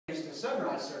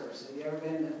sunrise service. Have you ever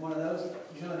been to one of those?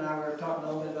 Jill and I were talking a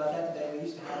little bit about that today. We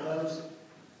used to have those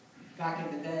back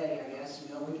in the day, I guess.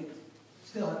 You know, we could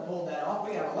still have pulled that off.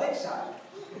 We have a lakeside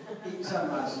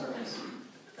sunrise service.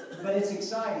 But it's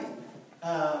exciting.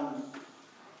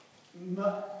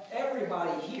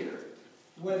 Everybody here,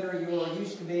 whether you're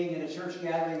used to being in a church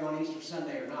gathering on Easter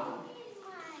Sunday or not,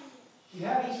 you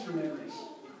have Easter memories.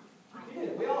 You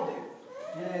do. We all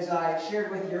do. And as I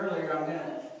shared with you earlier, I'm going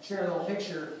to share a little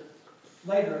picture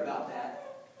later about that.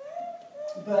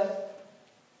 But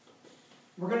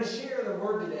we're going to share the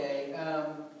Word today.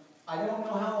 I don't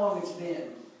know how long it's been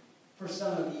for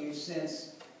some of you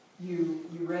since you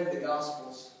read the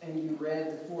Gospels and you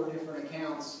read the 4 different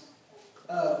accounts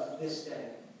of this day,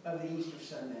 of the Easter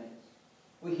Sunday.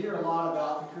 We hear a lot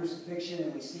about the crucifixion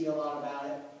and we see a lot about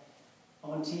it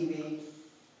on TV.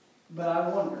 But I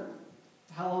wonder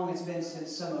how long it's been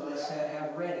since some of us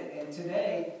have read it. And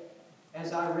today,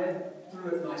 as I read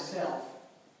through it myself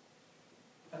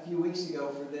a few weeks ago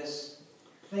for this,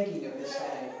 thinking of this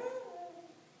day,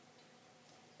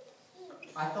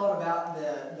 I thought about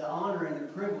the honor and the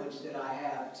privilege that I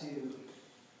have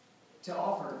to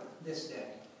offer this day.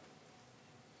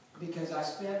 Because I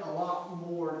spent a lot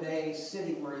more days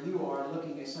sitting where you are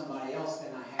looking at somebody else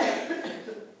than I have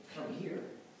from here.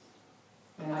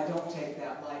 And I don't take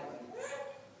that lightly.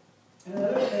 And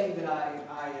another thing that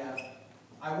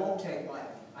I won't take lightly,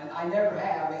 I never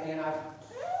have, and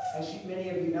as many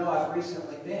of you know, I've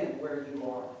recently been where you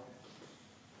are,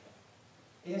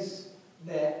 is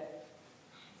that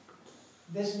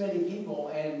this many people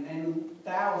and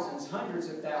thousands, hundreds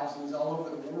of thousands all over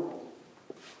the world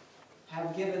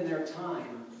have given their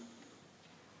time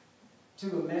to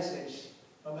a message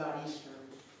about Easter.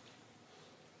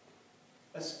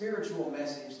 A spiritual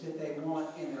message that they want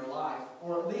in their life,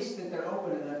 or at least that they're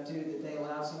open enough to, that they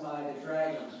allow somebody to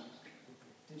drag them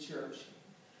to church.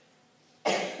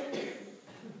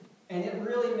 And it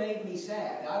really made me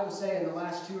sad. I will say in the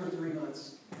last 2 or 3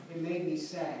 months, it made me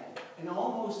sad, and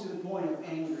almost to the point of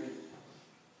angry,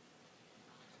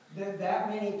 that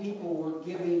many people were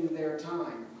giving their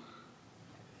time.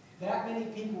 That many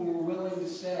people were willing to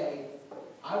say,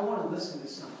 I want to listen to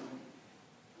something.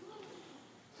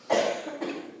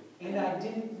 And I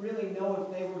didn't really know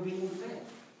if they were being fed.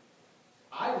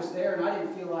 I was there and I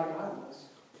didn't feel like I was.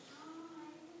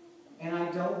 And I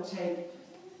don't take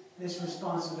this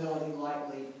responsibility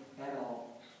lightly at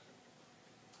all.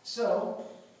 So,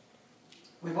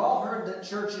 we've all heard that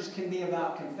churches can be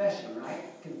about confession, right?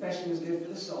 Confession is good for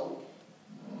the soul.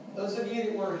 Those of you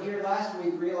that were here last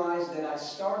week realized that I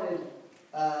started,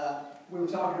 we were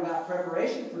talking about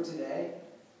preparation for today,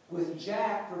 with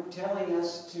Jack telling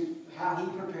us how he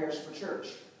prepares for church,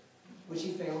 which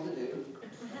he failed to do.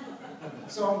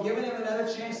 So I'm giving him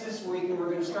another chance this week, and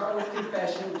we're going to start with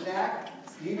confession. Jack,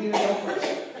 you need to go first.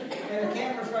 And the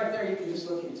camera's right there. You can just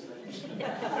look into it.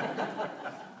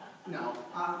 No,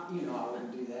 you know I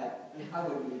wouldn't do that. I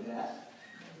wouldn't do that.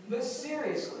 But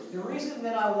seriously, the reason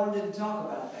that I wanted to talk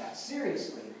about that,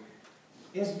 seriously,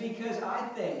 is because I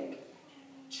think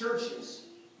churches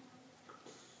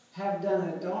have done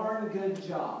a darn good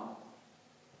job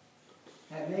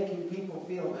at making people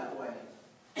feel that way.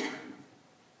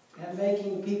 At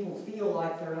making people feel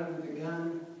like they're under the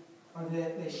gun, or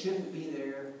that they shouldn't be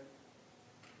there,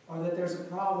 or that there's a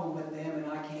problem with them and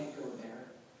I can't go there.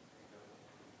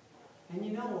 And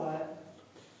you know what?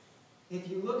 If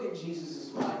you look at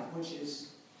Jesus' life, which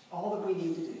is all that we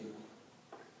need to do,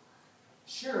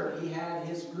 sure, he had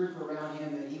his group around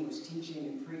him that he was teaching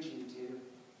and preaching to.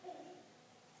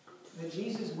 But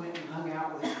Jesus went and hung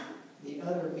out with the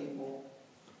other people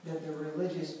that the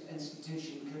religious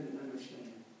institution couldn't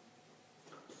understand.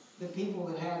 The people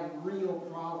that had real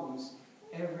problems,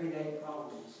 everyday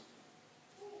problems.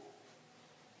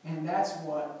 And that's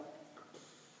what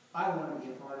I want to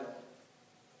be a part of.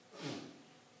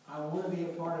 I want to be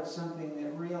a part of something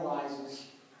that realizes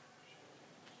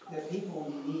that people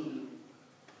need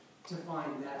to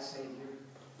find that Savior.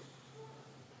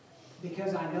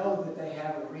 Because I know that they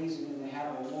have a reason and they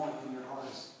have a want in their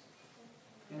hearts.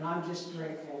 And I'm just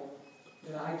grateful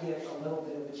that I get a little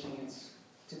bit of a chance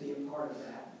to be a part of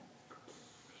that.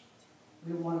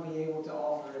 We want to be able to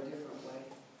offer a different way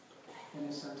than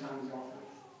is sometimes offered.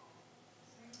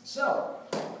 So,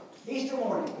 Easter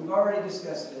morning, we've already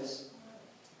discussed this.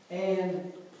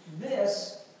 And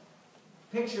this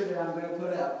picture that I'm going to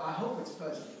put up, I hope it's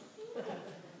fuzzy.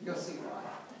 You'll see why.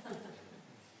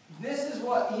 This is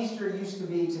what Easter used to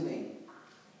be to me.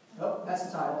 Oh, that's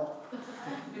the title.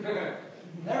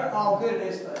 There, oh, good, it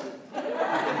is fuzzy.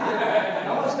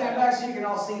 I'm going to stand back so you can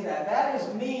all see that. That is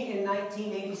me in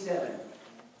 1987.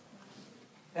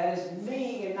 That is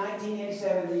me in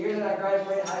 1987, the year that I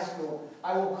graduated high school.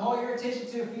 I will call your attention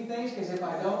to a few things, because if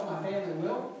I don't, my family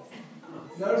will.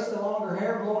 Notice the longer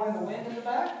hair blowing in the wind in the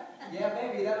back? Yeah,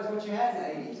 baby, that was what you had in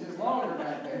the 80s. It was longer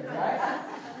back there, right?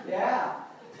 Yeah.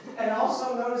 And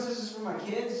also notice, this is for my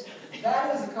kids,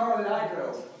 that is the car that I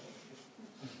drove.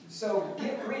 So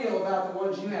get real about the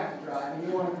ones you have to drive and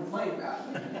you want to complain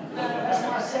about. That's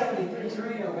my 73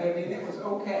 Torino, baby, and it was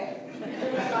okay.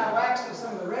 And I waxed it,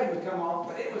 some of the red would come off,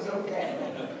 but it was okay.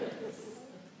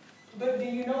 But do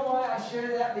you know why I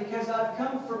share that? Because I've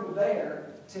come from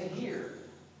there to here.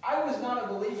 I was not a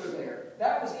believer there.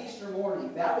 That was Easter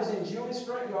morning. That was in Julie's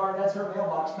front yard. That's her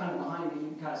mailbox kind of behind me. You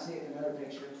can kind of see it in another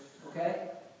picture. Okay?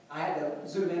 I had to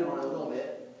zoom in on it a little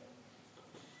bit.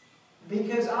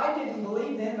 Because I didn't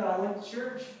believe then, but I went to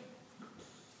church.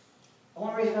 The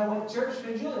only reason I went to church is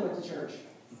because Julie went to church.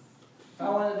 If I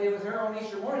wanted to be with her on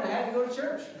Easter morning, I had to go to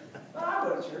church. Well, I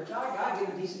go to church. I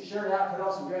get a decent shirt out, put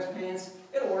on some dress pants.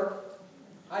 It'll work.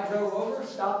 I drove over,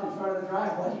 stopped in front of the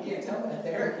driveway, you can't tell that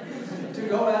there, to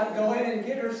go in and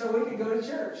get her so we could go to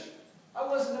church. I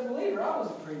wasn't a believer. I was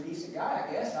a pretty decent guy,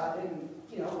 I guess. I didn't,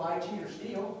 lie, cheat, or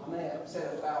steal. I may have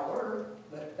said a foul word,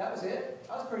 but that was it.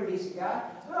 I was a pretty decent guy,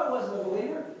 but I wasn't a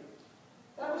believer.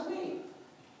 That was me.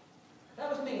 That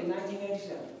was me in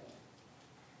 1987.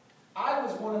 I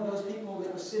was one of those people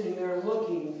that was sitting there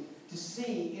looking to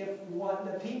see if what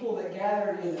the people that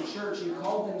gathered in the church and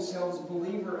called themselves a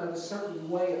believer of a certain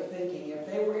way of thinking, if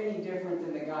they were any different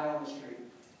than the guy on the street.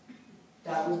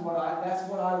 That's what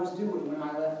I was doing when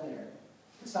I left there,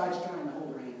 besides trying to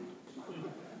hold her hand.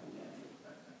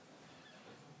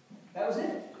 That was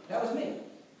it. That was me.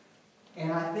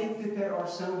 And I think that there are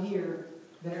some here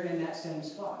that are in that same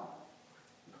spot.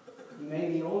 You may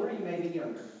be older, you may be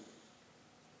younger,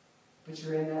 but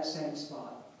you're in that same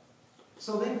spot.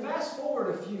 So then fast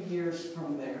forward a few years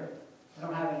from there. I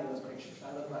don't have any of those pictures.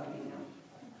 I look like me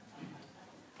now.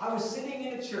 I was sitting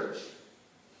in a church.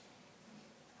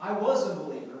 I was a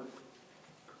believer.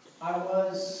 I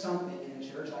was something in the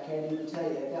church. I can't even tell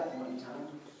you at that point in time.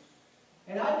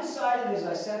 And I decided as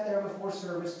I sat there before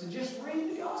service to just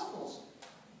read the Gospels.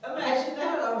 Imagine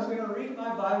that. I was going to read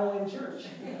my Bible in church.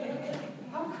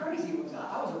 How crazy was I?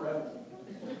 I was a rebel.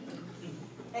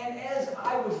 And as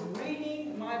I was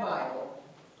reading my Bible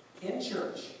in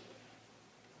church,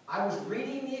 I was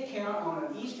reading the account on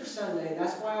an Easter Sunday, and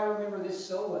that's why I remember this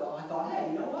so well. I thought,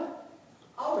 hey, you know what?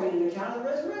 I'll read an account of the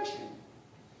resurrection.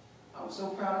 I was so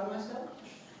proud of myself.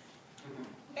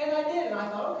 And I did, and I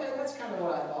thought, okay, that's kind of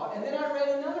what I thought. And then I read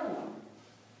another one.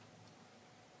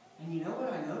 And you know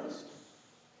what I noticed?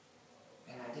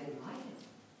 And I didn't like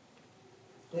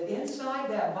it. That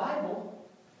inside that Bible,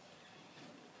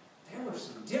 there were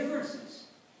some differences.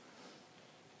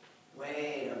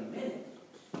 Wait a minute.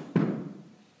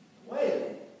 Wait a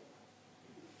minute.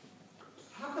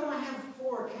 How come I have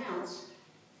 4 accounts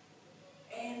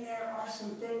and there are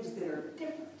some things that are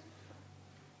different?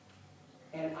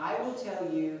 And I will tell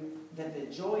you that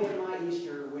the joy of my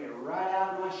Easter went right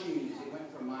out of my shoes. It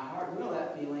went from my heart. You know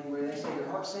that feeling where they say your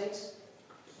heart sinks?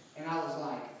 And I was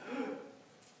like,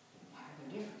 why are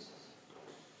there differences?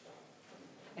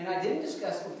 And I didn't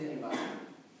discuss it with anybody.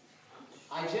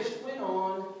 I just went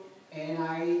on, and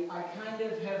I kind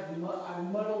of I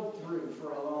muddled through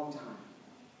for a long time.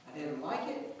 I didn't like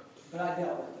it, but I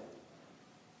dealt with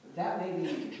it. That may be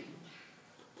you.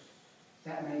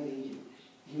 That may be you.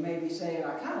 You may be saying,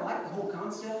 I kind of like the whole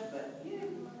concept, but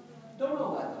don't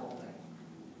know about the whole thing.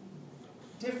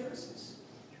 Differences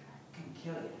can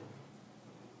kill you.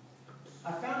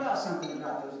 I found out something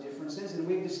about those differences, and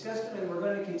we've discussed them, and we're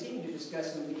going to continue to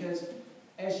discuss them, because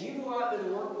as you go out to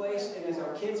the workplace, and as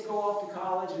our kids go off to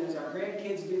college, and as our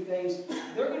grandkids do things,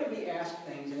 they're going to be asked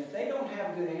things, and if they don't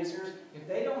have good answers, if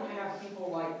they don't have people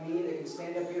like me that can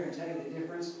stand up here and tell you the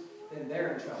difference, then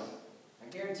they're in trouble. I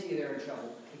guarantee you they're in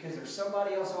trouble, because there's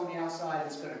somebody else on the outside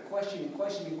that's going to question and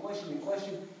question and question and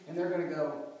question, and they're going to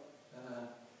go,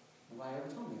 nobody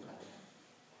ever told me about that.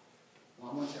 Well,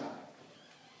 I'm going to try.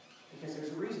 Because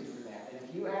there's a reason for that. And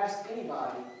if you ask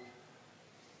anybody,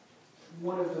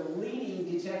 one of the leading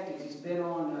detectives, he's been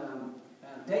on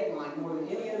Dateline more than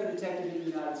any other detective in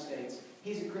the United States.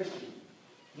 He's a Christian.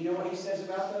 You know what he says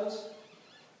about those?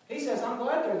 He says, I'm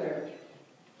glad they're there.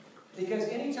 Because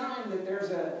any time that there's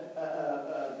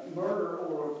a murder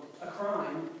or a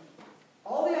crime,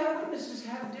 all the eyewitnesses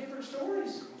have different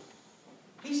stories.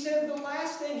 He said the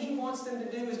last thing he wants them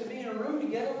to do is to be in a room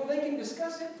together where they can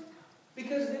discuss it.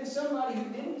 Because then somebody who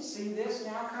didn't see this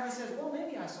now kind of says, well,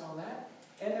 maybe I saw that.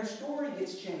 And their story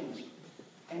gets changed.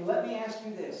 And let me ask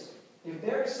you this. If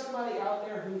there is somebody out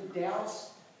there who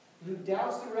doubts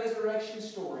the resurrection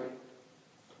story,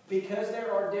 because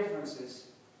there are differences,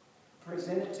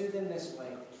 present it to them this way.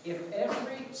 If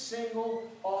every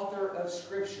single author of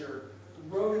Scripture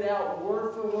wrote it out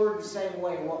word for word the same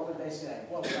way, what would they say?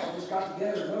 Well, we all just got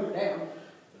together and wrote it down.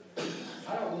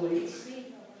 I don't believe it. See,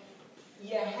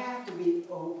 you have to be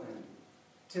open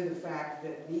to the fact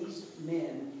that these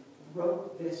men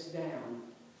wrote this down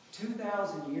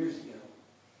 2,000 years ago,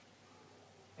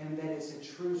 and that it's a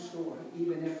true story,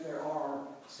 even if there are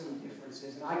some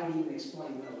differences. And I can even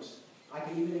explain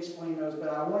those. But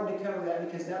I wanted to cover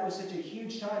that because that was such a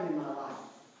huge time in my life.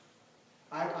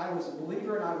 I was a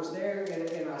believer, and I was there, and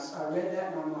I read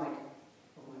that, and I'm like,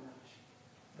 oh my gosh.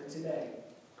 But today,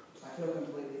 I feel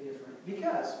completely different.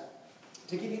 Because,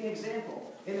 to give you an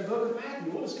example, in the book of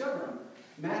Matthew, we'll just cover them.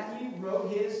 Matthew wrote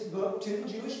his book to the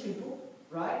Jewish people,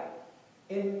 right?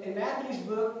 In Matthew's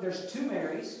book, there's two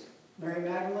Marys, Mary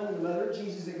Magdalene and the mother of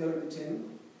Jesus, that go to the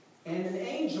tomb, and an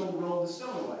angel rolled the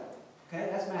stone away. Okay,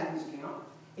 that's Matthew's account.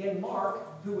 In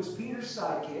Mark, who was Peter's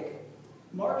sidekick,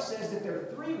 Mark says that there are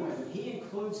three women. He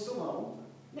includes Salome.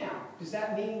 Now, does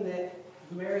that mean that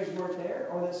the Marys weren't there,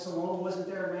 or that Salome wasn't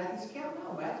there in Matthew's account?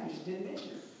 No, Matthew just didn't mention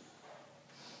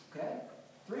her. Okay?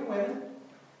 Three women.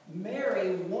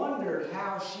 Mary wondered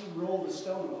how she rolled the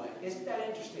stone away. Isn't that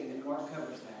interesting that Mark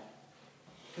covers that?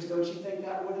 Because don't you think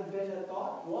that would have been a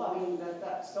thought? Well, I mean,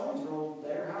 that stone's rolled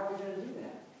there. How are we going to do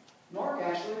that? Mark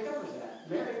actually covers that.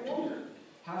 Mary wondered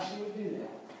how she would do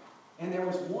that. And there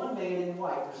was one man in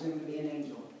white, presumed to be an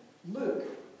angel. Luke,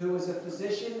 who was a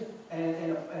physician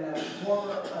and a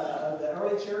former of the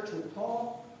early church with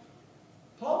Paul.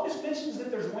 Paul just mentions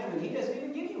that there's women. He doesn't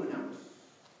even give you a number.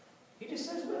 He just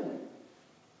says women.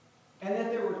 And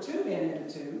that there were two men in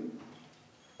the tomb.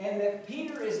 And that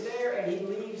Peter is there and he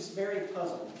leaves very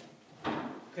puzzled.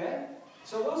 Okay?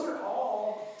 So those are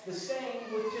all the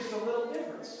same with just a little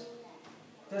difference.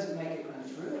 Doesn't make it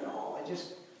untrue at all.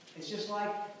 It's just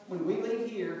like when we leave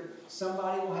here,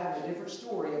 somebody will have a different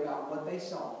story about what they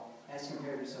saw as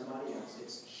compared to somebody else.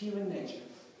 It's human nature.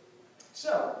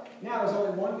 So, now there's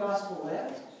only one gospel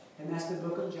left, and that's the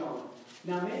book of John.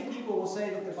 Now, many people will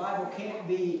say that the Bible can't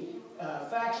be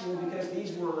factual because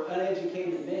these were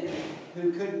uneducated men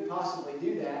who couldn't possibly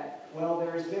do that. Well,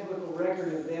 there is biblical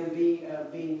record of them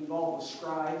being involved with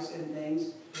scribes and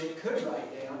things that could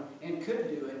write down and could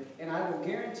do it. And I will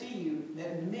guarantee you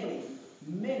that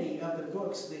many of the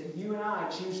books that you and I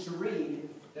choose to read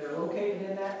that are located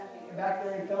in that back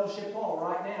there in Fellowship Hall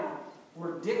right now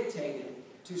were dictated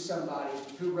to somebody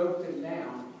who wrote them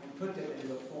down and put them in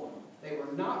book form. They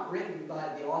were not written by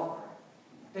the author.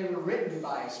 They were written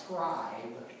by a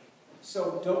scribe.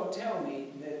 So don't tell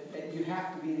me that you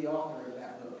have to be the author of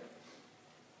that book.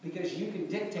 Because you can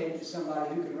dictate it to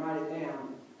somebody who can write it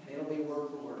down, and it'll be word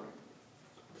for word.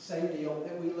 Same deal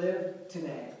that we live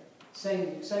today.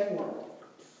 Same world.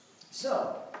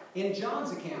 So, in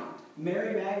John's account,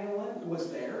 Mary Magdalene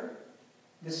was there.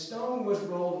 The stone was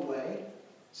rolled away.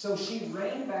 So she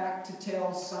ran back to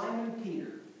tell Simon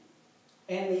Peter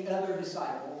and the other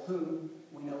disciple, whom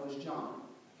we know as John.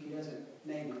 He doesn't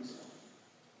name himself.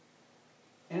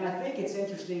 And I think it's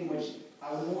interesting, which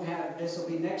I won't have, this will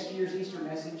be next year's Easter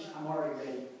message. I'm already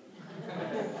ready.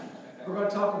 We're going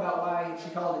to talk about why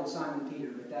she called him Simon Peter,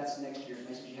 but that's next year's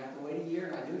message. You have to wait a year,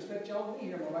 and I do expect y'all to be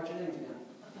here. We'll write your names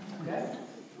down. Okay?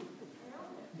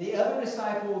 The other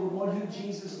disciple, the one who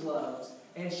Jesus loves,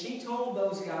 and she told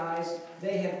those guys,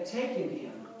 they have taken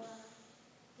him.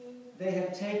 They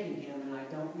have taken him, and I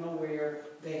don't know where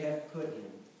they have put him.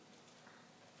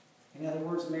 In other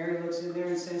words, Mary looks in there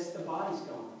and says, the body's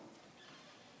gone.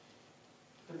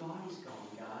 The body's gone,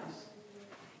 guys.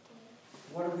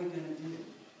 What are we going to do?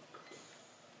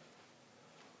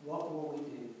 What will we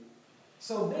do?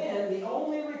 So then, the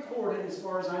only recorded, as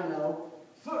far as I know,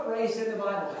 foot race in the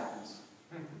Bible happens.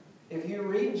 If you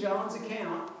read John's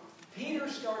account, Peter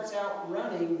starts out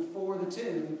running for the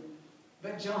tomb,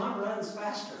 but John runs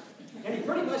faster. And he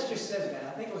pretty much just says that.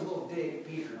 I think it was a little dig at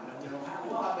Peter. I don't know how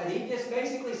long, but he just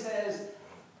basically says,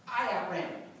 I outran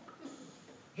him.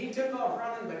 He took off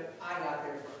running, but I got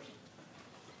there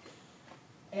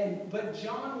first. But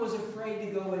John was afraid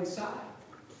to go inside.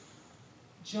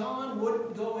 John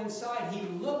wouldn't go inside. He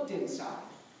looked inside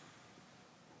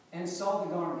and saw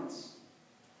the garments.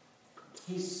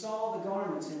 He saw the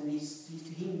garments, and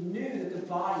he knew that the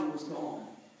body was gone.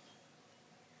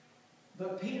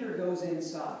 But Peter goes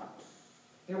inside.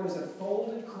 There was a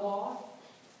folded cloth,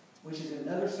 which is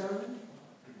another sermon.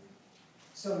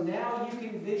 So now you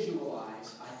can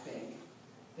visualize, I think,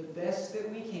 the best that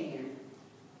we can,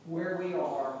 where we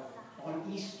are on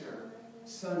Easter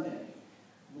Sunday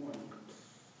morning.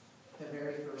 The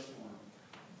very first one.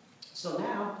 So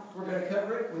now we're going to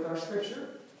cover it with our scripture.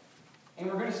 And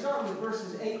we're going to start with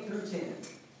verses 8 through 10.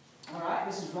 All right,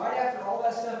 this is right after all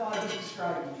that stuff I just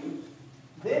described to you.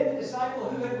 Then the disciple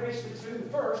who had reached the tomb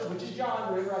first, which is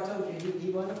John, remember I told you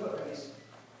he won the foot race,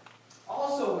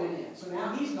 also went in. So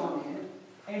now he's gone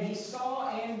in, and he saw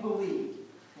and believed.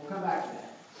 We'll come back to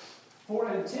that. For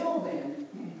until then,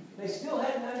 they still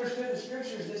hadn't understood the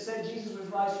scriptures that said Jesus was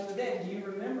raised from the dead. Do you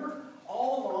remember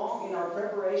all along in our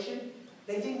preparation,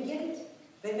 they didn't get it.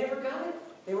 They never got it.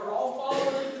 They were all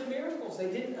following the miracles. They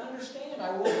didn't understand.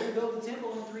 I will rebuild the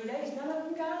temple in 3 days. None of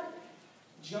them got it.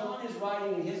 John is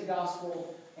writing in his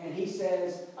gospel, and he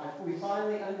says, we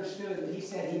finally understood that he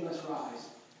said he must rise.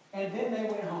 And then they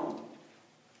went home.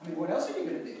 I mean, what else are you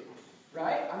going to do?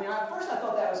 Right? I mean, at first I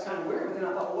thought that was kind of weird, but then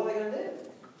I thought, well, what are they going to do?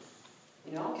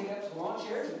 You know, kick up some lawn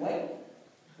chairs and wait?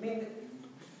 I mean,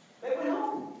 they went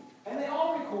home. And they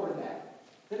all recorded that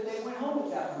they went home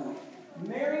at that point.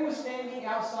 Mary was standing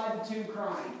outside the tomb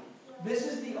crying. This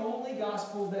is the only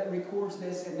gospel that records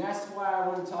this, and that's why I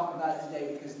want to talk about it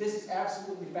today, because this is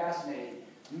absolutely fascinating.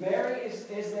 Mary is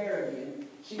there again.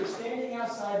 She was standing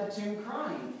outside the tomb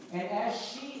crying. And as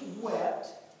she wept,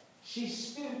 she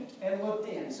stooped and looked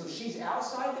in. So she's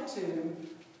outside the tomb,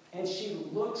 and she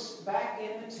looks back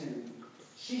in the tomb.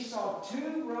 She saw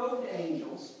 2 robed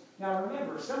angels. Now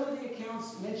remember, some of the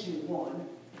accounts mention 1.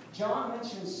 John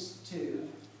mentions 2.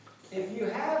 If you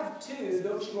have 2,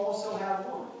 don't you also have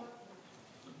 1?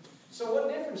 So what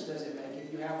difference does it make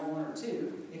if you have 1 or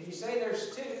 2? If you say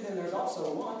there's 2, then there's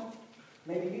also 1.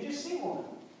 Maybe you just see 1.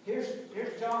 Here's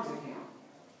John's account.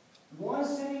 1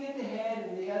 sitting at the head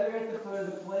and the other at the foot of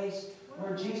the place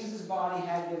where Jesus' body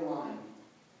had been lying.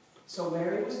 So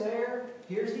Mary was there.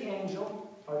 Here's the angel,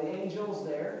 or the angels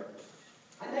there.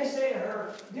 And they say to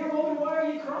her, "Dear woman, why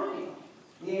are you crying?"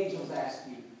 The angels asked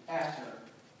her.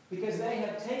 "Because they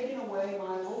have taken away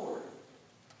my Lord,"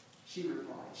 she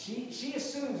replied. She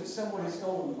assumes that someone has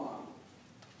stolen the body.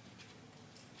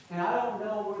 And I don't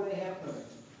know where they have put it.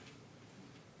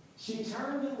 She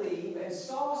turned to leave and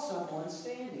saw someone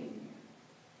standing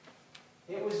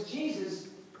there. It was Jesus,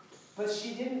 but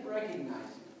she didn't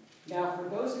recognize him. Now, for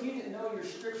those of you that know your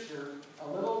scripture, a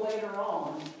little later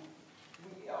on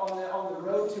the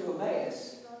road to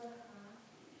Emmaus,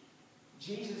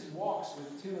 Jesus walks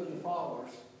with 2 of the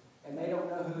followers, and they don't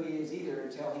know who he is either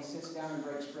until he sits down and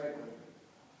breaks bread with them.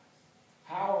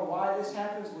 How or why this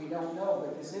happens, we don't know,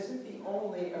 but this isn't the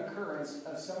only occurrence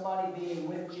of somebody being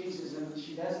with Jesus and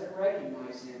she doesn't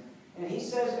recognize him. And he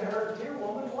says to her, "Dear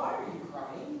woman, why are you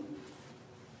crying?"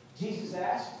 Jesus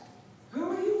asked, "Who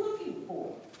are you looking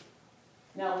for?"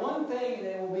 Now, one thing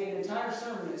that will be an entire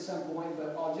sermon at some point,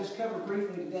 but I'll just cover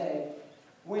briefly today.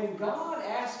 When God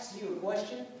asks you a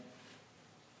question,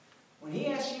 when he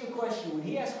asks you a question, when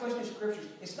he asks questions in Scriptures,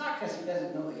 it's not because he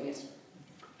doesn't know the answer.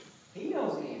 He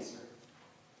knows the answer.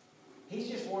 He's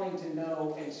just wanting to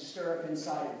know and stir up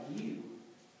inside of you.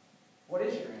 What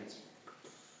is your answer?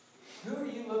 Who are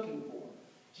you looking for?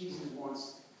 Jesus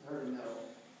wants her to know.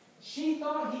 She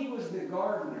thought he was the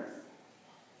gardener.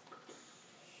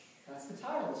 That's the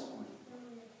title this morning.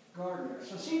 Gardener.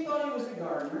 So she thought he was the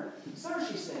gardener. "Sir,"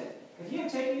 she said, "if you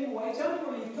have taken him away, tell me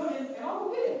where you put him, and I'll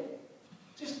go get him.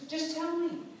 Just tell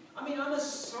me. I mean, I'm a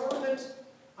servant.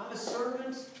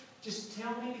 Just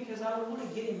tell me, because I want to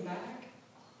get him back.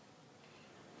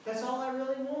 That's all I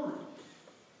really want."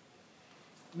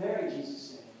 "Mary," Jesus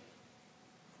said.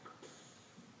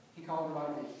 He called her by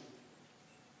name.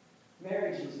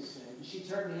 "Mary," Jesus said. And she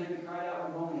turned to him and cried out,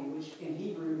 "Rabboni," which in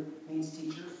Hebrew means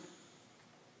teacher.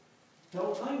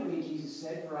 "Don't come to me," Jesus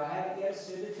said, "for I haven't yet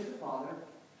ascended to the Father.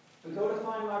 But go to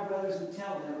find my brothers and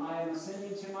tell them, I am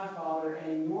ascending to my Father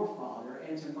and your Father,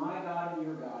 and to my God and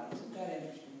your God." Isn't that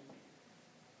interesting?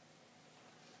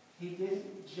 He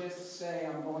didn't just say,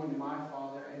 "I'm going to my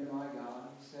Father and my God."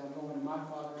 He said, "I'm going to my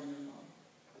Father and your Father."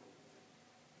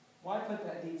 Why put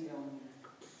that detail in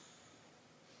there?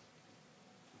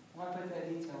 Why put that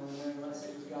detail in there unless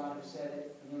it was God who said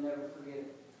it and you'll never forget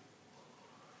it?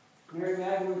 Mary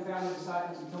Magdalene found the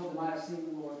disciples and told them, "I have seen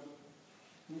the Lord."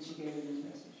 And then she gave them this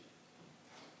message.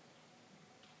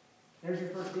 There's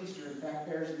your first Easter. In fact,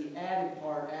 there's the added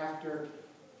part after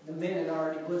the men had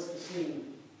already blitzed the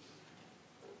scene.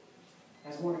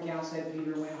 As one account said,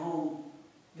 Peter went home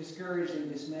discouraged and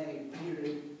dismayed. Peter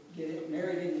didn't get it.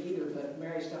 Mary didn't either, but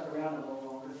Mary stuck around a little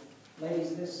longer.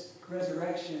 Ladies, this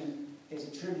resurrection is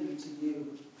a tribute to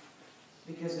you.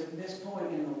 Because at this point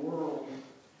in the world,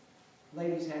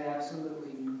 ladies had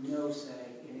absolutely no say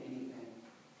in anything.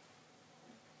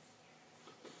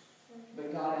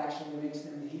 But God actually makes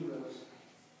them the heroes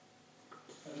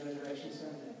of Resurrection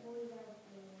Sunday.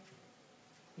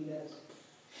 He does.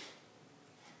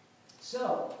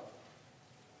 So,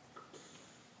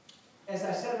 as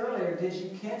I said earlier, did you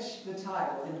catch the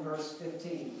title in verse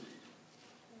 15?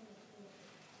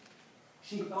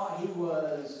 She thought he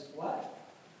was what?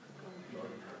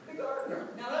 The gardener.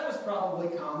 Now that was probably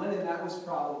common, and that was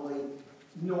probably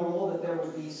normal that there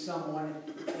would be someone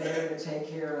there to take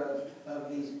care of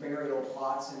these burial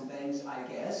plots and things, I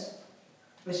guess.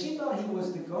 But she thought he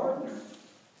was the gardener.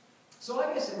 So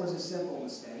I guess it was a simple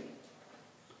mistake.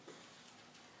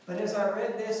 But as I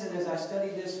read this and as I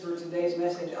studied this for today's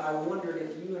message, I wondered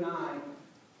if you and I,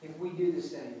 if we do the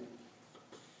same.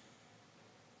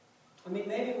 I mean,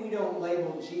 maybe we don't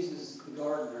label Jesus the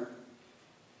gardener,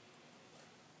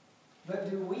 but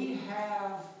do we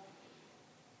have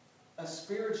a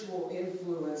spiritual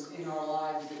influence in our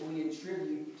lives that we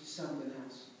attribute to something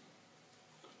else?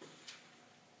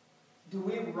 Do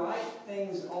we write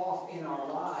things off in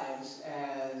our lives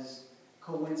as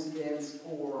coincidence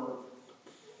or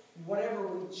whatever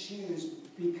we choose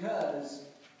because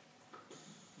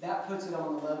that puts it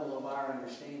on the level of our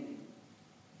understanding?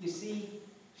 You see,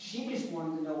 she just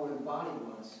wanted to know where the body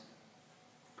was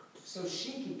so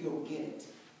she could go get it.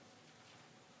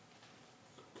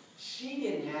 She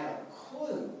didn't have a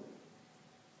clue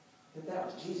that that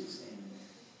was Jesus standing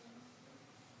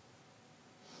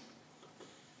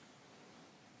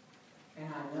there.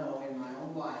 And I know in my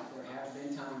own life there have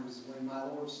been times when my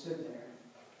Lord stood there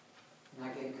and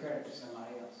I gave credit to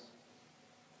somebody else.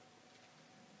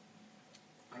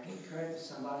 I gave credit to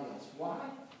somebody else. Why?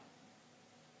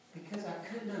 Because I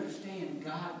couldn't understand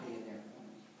God being there for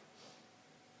me.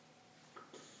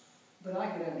 But I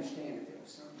could understand if it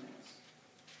was something else.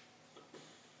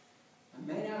 I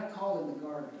may not have called him the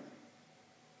gardener,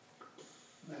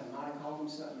 but I might have called him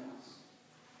something else.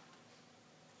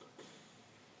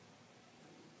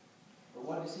 But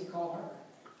what does he call her?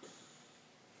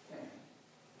 Family.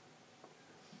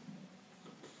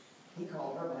 He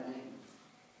called her by name.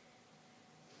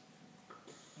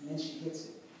 And then she gets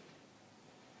it.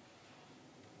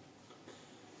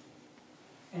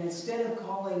 And instead of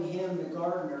calling him the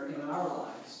gardener in our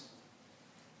lives,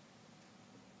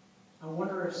 I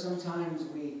wonder if sometimes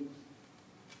we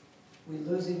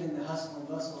lose him in the hustle and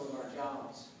bustle of our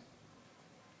jobs.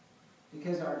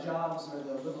 Because our jobs are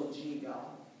the little g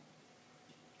God.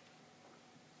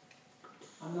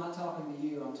 I'm not talking to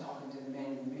you, I'm talking to the man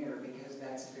in the mirror because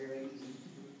that's very easy to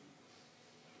do.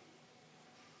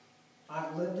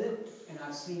 I've lived it and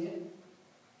I've seen it.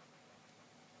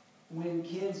 When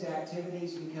kids'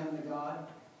 activities become the God,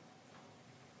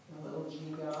 the little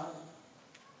g God,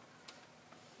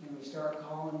 and we start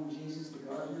calling Jesus the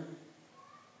gardener,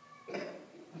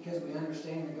 because we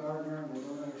understand the gardener and we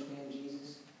don't understand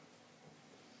Jesus.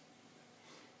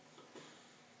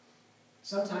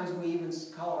 Sometimes we even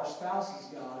call our spouses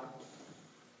God.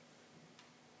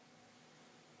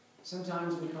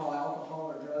 Sometimes we call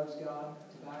alcohol or drugs God,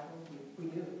 tobacco. We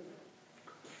do it.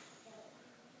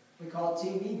 We call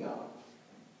TV God.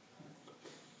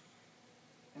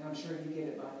 And I'm sure you get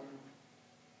it by now.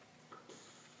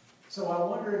 So I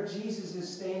wonder if Jesus is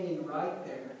standing right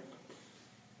there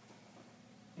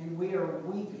and we are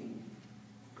weeping.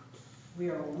 We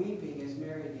are weeping as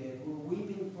Mary did. We're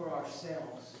weeping for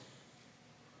ourselves.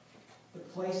 The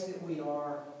place that we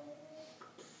are,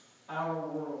 our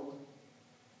world.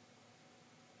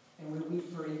 And we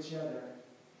weep for each other.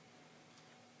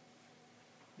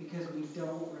 Because we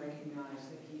don't recognize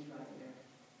that he's right there.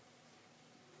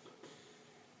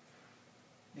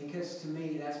 Because to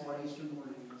me, that's what Easter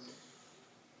morning is.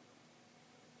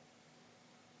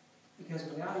 Because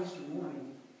without Easter morning,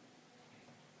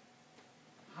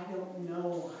 I don't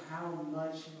know how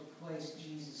much of a place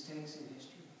Jesus takes in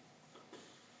history.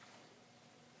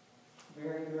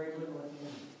 Very, very little at the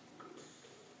end.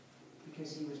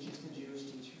 Because he was just a Jewish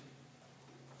teacher.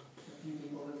 A few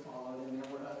people that followed, and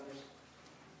there were others.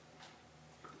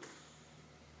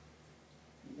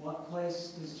 What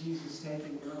place does Jesus take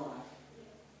in your life?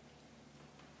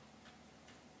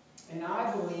 And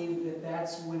I believe that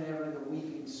that's whenever the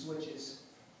weeping switches.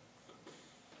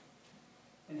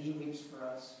 And he weeps for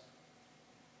us.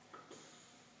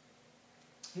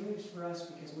 He weeps for us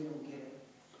because we don't get it.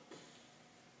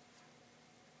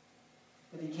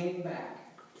 But he came back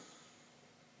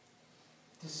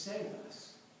to save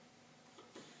us.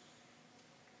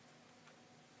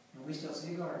 And we still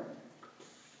see a garden.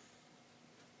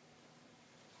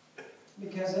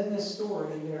 Because in this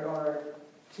story, there are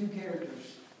two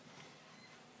characters.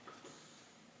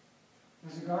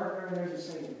 There's a gardener and there's a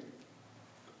Savior.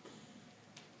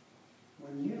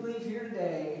 When you leave here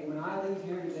today, and when I leave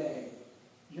here today,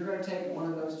 you're going to take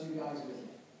one of those two guys with you.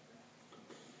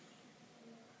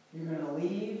 You're going to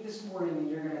leave this morning and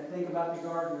you're going to think about the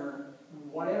gardener,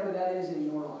 whatever that is in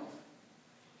your life.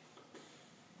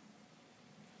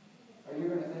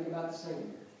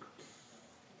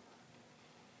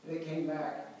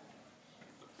 back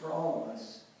for all of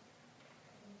us.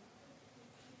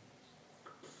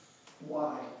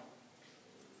 Why?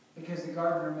 Because the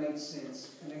gardener made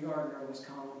sense, and the gardener was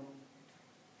common.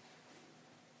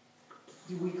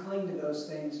 Do we cling to those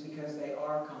things because they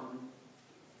are common?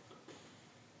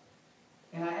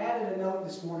 And I added a note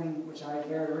this morning, which I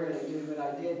very rarely do, but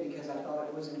I did because I thought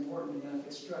it was important enough.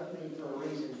 It struck me for a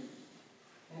reason.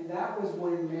 And that was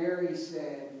when Mary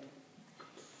said,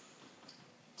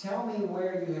 "Tell me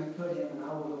where you have put him, and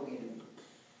I will go get him."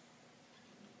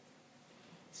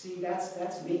 See,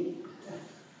 that's me.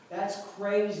 That's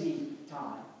crazy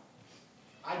time.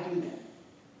 I do that.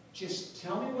 Just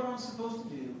tell me what I'm supposed to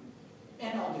do,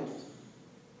 and I'll do it.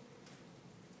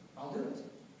 I'll do it.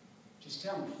 Just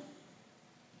tell me.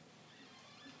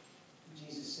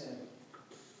 Jesus said,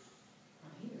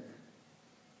 "I'm here.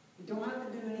 You don't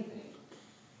have to do anything.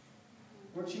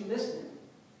 Weren't you listening?"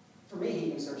 For me,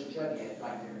 he can search a jug head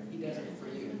right there. He does it for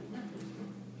you.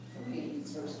 For me, he can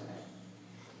search that.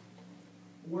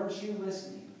 Weren't you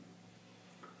listening?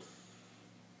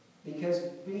 Because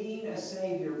being a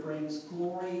Savior brings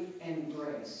glory and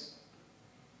grace.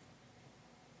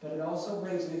 But it also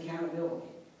brings an accountability.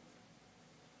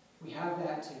 We have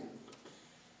that too.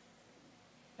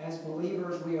 As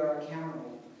believers, we are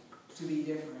accountable to be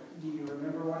different. Do you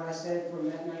remember what I said from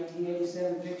that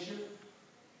 1987 picture?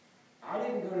 I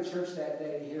didn't go to church that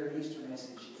day to hear an Easter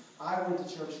message. I went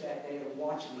to church that day to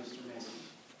watch an Easter message.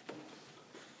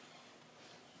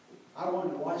 I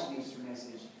wanted to watch an Easter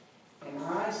message. And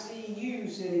I see you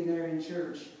sitting there in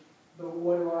church, but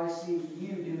what do I see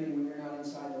you doing when you're not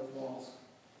inside those walls?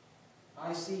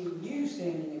 I see you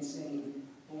standing and singing,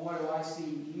 but what do I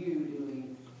see you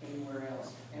doing anywhere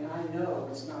else? And I know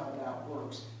it's not about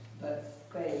works, but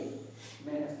faith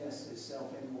manifests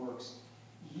itself in works.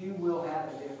 You will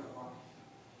have a different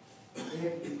life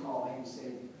if you call him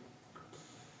Savior.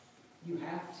 You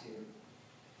have to.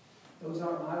 Those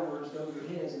aren't my words, those are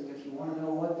his. And if you want to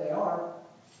know what they are,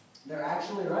 they're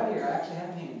actually right here. I actually have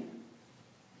them handy.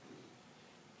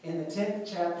 In the 10th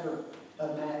chapter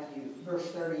of Matthew, verse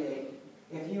 38,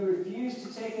 "If you refuse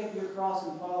to take up your cross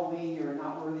and follow me, you are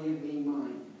not worthy of being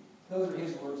mine." Those are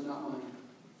his words, not mine.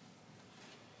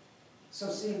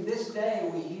 So see, this day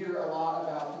we hear a lot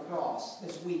about the cross.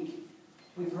 This week,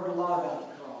 we've heard a lot about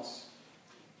the cross.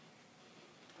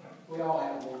 We all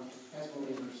have one as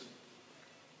believers.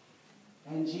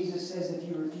 And Jesus says if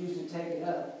you refuse to take it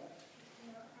up,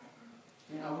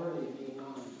 you're not worthy of being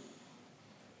mine.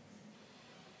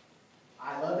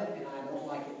 I love it and I don't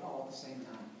like it all at the same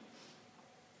time.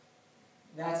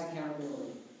 That's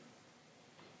accountability.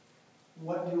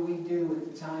 What do we do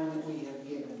with the time that we have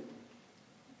given?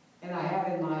 And I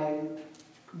have in my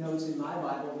notes in my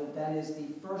Bible that that is the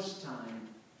first time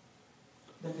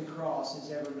that the cross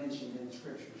is ever mentioned in the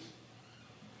Scriptures.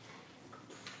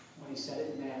 When he said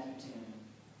it in Matthew 10.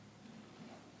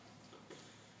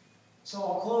 So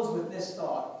I'll close with this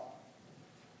thought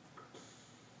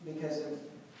because of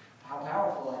how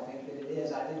powerful I think that it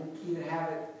is. I didn't even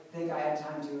think I had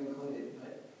time to include it.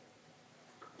 But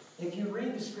if you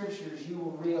read the Scriptures, you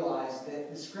will realize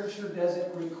that the Scripture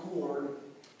doesn't record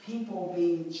people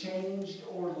being changed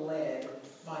or led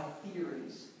by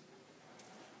theories.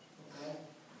 Okay?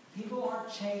 People aren't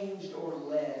changed or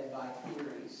led by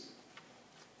theories.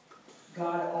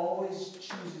 God always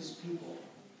chooses people.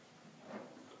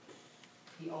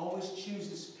 He always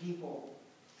chooses people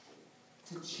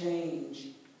to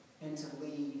change and to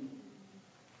lead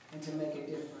and to make a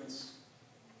difference.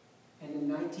 And in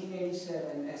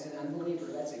 1987, as an unbeliever,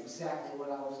 that's exactly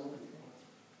what I was looking for.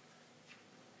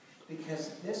 Because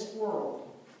this world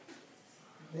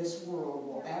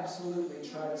will absolutely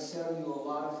try to sell you a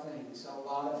lot of things, a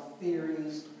lot of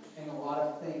theories, and a lot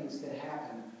of things that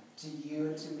happen to you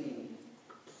and to me.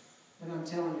 But I'm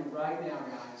telling you right now,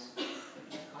 guys,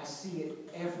 I see it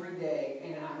every day,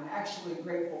 and I'm actually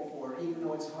grateful for it, even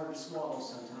though it's hard to swallow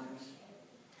sometimes.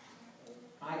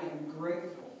 I am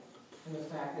grateful for the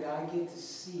fact that I get to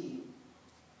see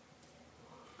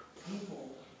people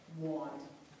want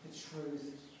the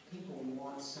truth. People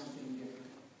want something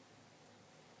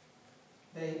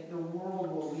different. The world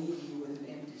will leave you with an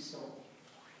empty soul.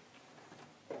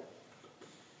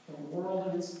 The world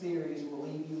and its theories will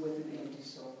leave you with an empty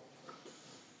soul.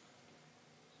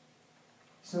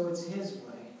 So it's his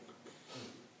way.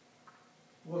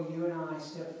 Will you and I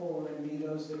step forward and be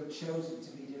those that have chosen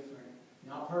to be different?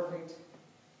 Not perfect,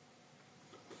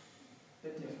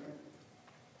 but different.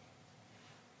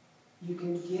 You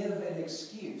can give an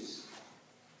excuse.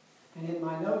 And in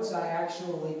my notes I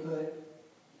actually put,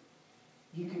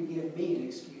 you can give me an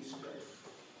excuse, but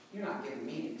you're not giving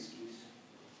me an excuse.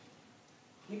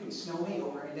 You can snow me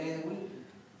over any day of the week.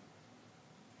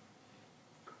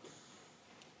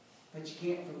 But you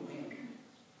can't fool him.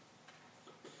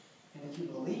 And if you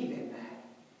believe in that,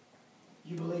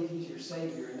 you believe he's your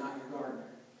Savior and not your gardener.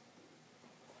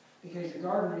 Because your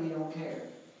gardener, you don't care.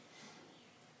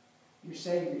 Your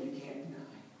Savior, you can't deny.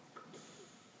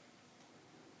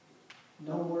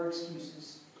 No more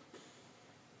excuses.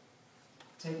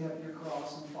 Take up your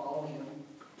cross and follow him.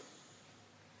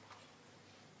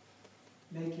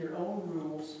 Make your own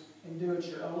rules and do it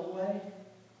your own way.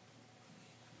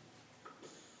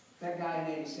 That guy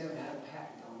in 87 had a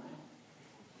patent on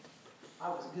that. I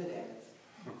was good at it.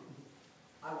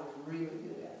 I was really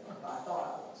good at it. I thought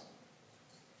I was.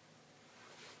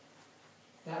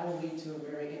 That will lead to a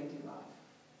very empty life.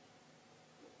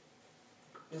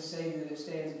 The Savior that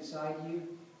stands beside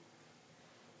you,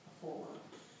 a full life.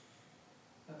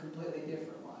 A completely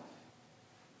different life.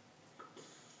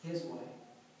 His way.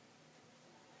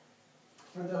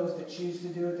 For those that choose to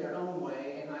do it their own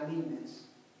way, and I mean this,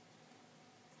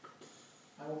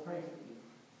 I will pray for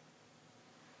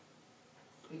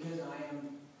you. Because I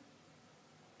am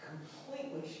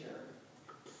completely sure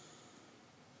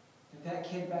that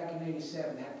kid back in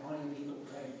 87 had plenty of people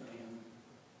praying for him.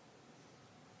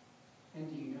 And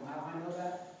do you know how I know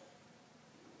that?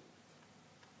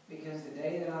 Because the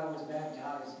day that I was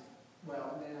baptized,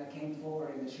 well, and then I came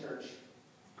forward in the church,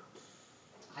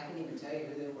 I can even tell you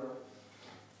who they were.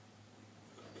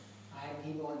 I had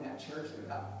people in that church that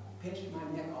about pinched my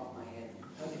neck off my head and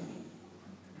hugging me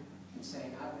and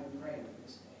saying, I've been praying for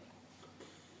this day.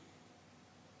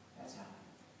 That's how.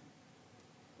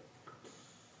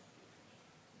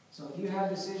 So if you have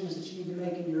decisions that you need to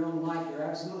make in your own life, you're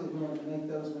absolutely willing to make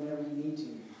those whenever you need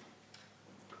to.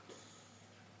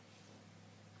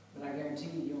 But I guarantee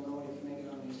you, you'll know it if you make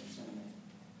it on Easter Sunday.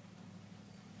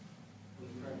 Will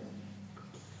you pray with me?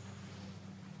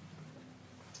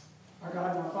 Our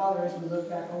God and our Father, as we look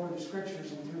back over the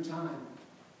Scriptures and through time,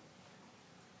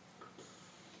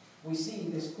 we see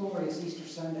this glorious Easter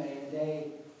Sunday, a day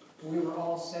where we were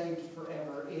all saved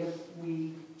forever if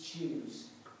we choose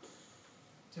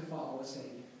to follow a Savior.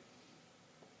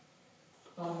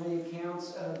 Father, the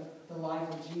accounts of the life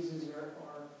of Jesus are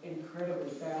incredibly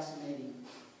fascinating.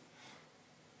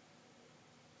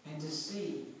 And to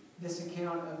see this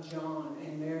account of John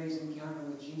and Mary's encounter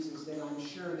with Jesus that I'm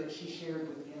sure that she shared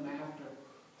with him after.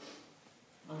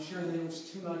 I'm sure that it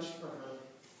was too much for her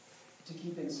to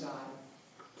keep inside.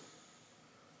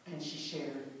 And she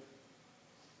shared.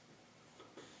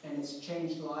 And it's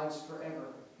changed lives forever.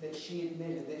 That she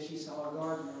admitted that she saw a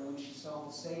gardener when she saw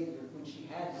the Savior, when she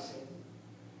had the Savior.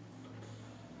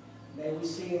 May we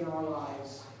see in our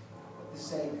lives the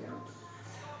Savior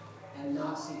and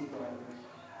not see the gardener.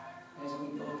 As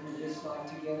we go through this life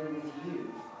together with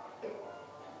you,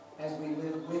 as we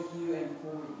live with you